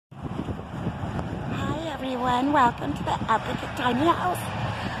everyone, welcome to the Advocate Tiny House.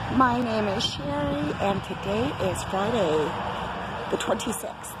 My name is Sherry and today is Friday the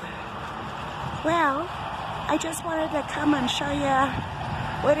 26th. Well, I just wanted to come and show you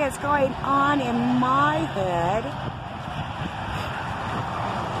what is going on in my head.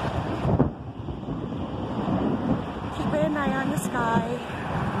 Keep an eye on the sky.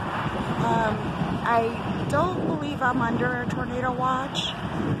 I don't believe I'm under a tornado watch,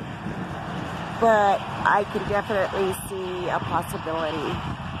 but I can definitely see a possibility.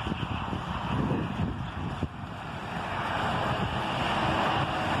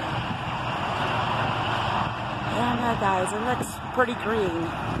 And guys, it looks pretty green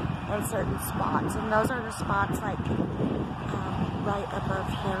in certain spots, and those are the spots like right above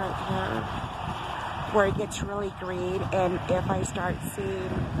here, right here, where it gets really green. And if I start seeing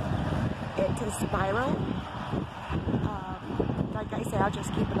it to spiral, like I say, I'll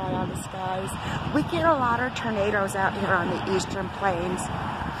just keep an eye on the skies. We get a lot of tornadoes out here on the eastern plains,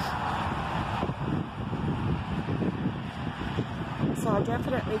 so I'll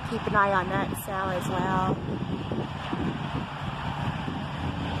definitely keep an eye on that cell as well.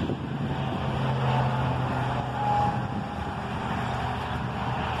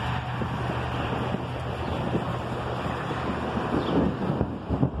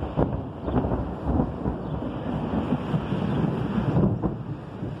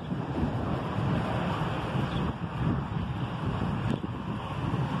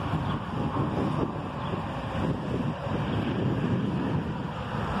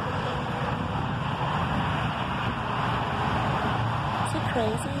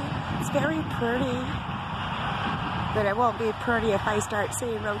 Crazy. It's very pretty, but it won't be pretty if I start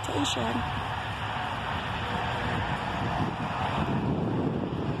seeing rotation.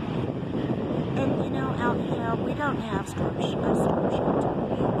 And you know, out here we don't have storm shelter.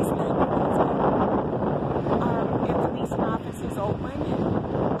 Isn't that crazy? If the police office is open,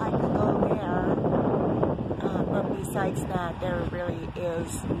 I can go there. But besides that, there really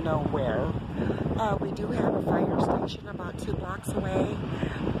is nowhere. We do have a fire station about 2 blocks away,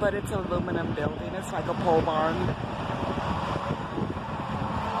 but it's an aluminum building. It's like a pole barn.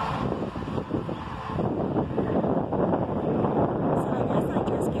 So I guess I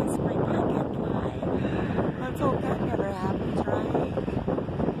just guess my pocket fly. Let's hope that never happens, right?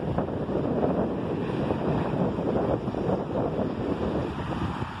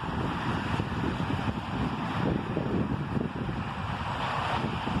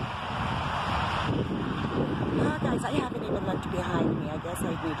 Guys, I haven't even looked behind me. I guess I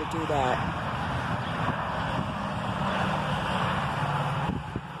need to do that.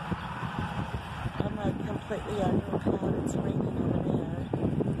 I'm like completely under a cloud. It's raining over there.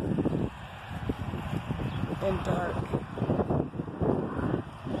 And dark.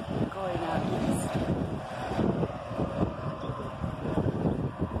 Going out east.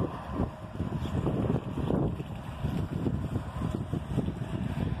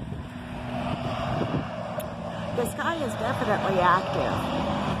 The sky is definitely active.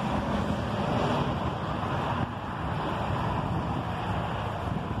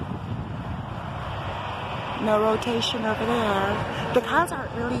 No rotation over there. The clouds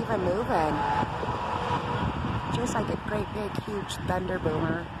aren't really even moving. Just like a great big huge thunder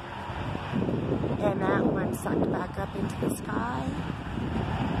boomer. And that one sucked back up into the sky.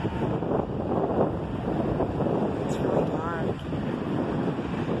 It's really dark.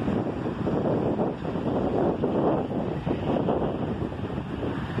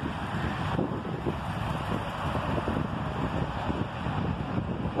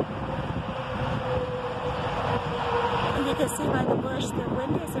 You can see by the bush, the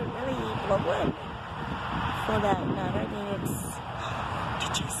wind isn't really blowing for that matter. I mean, it's...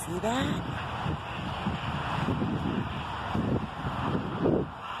 Did you see that?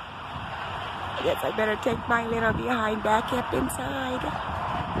 I guess I better take my little behind back up inside.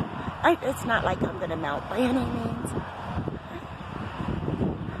 It's not like I'm going to melt by any means.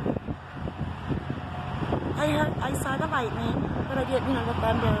 I saw the lightning, but I didn't hear the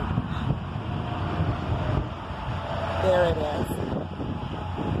thunder. There it is.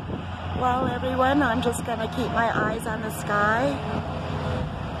 Well, everyone, I'm just going to keep my eyes on the sky.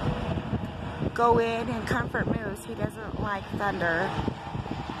 Go in and comfort Moose. He doesn't like thunder.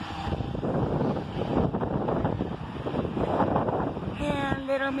 And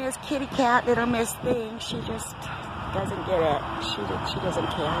little Miss Kitty Cat, little Miss Thing, she just doesn't get it. She doesn't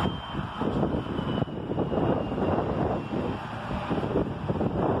care.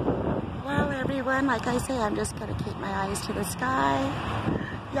 Everyone, like I say, I'm just going to keep my eyes to the sky.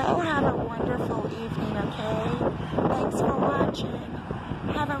 Y'all have a wonderful evening, okay? Thanks for watching.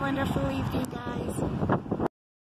 Have a wonderful evening, guys.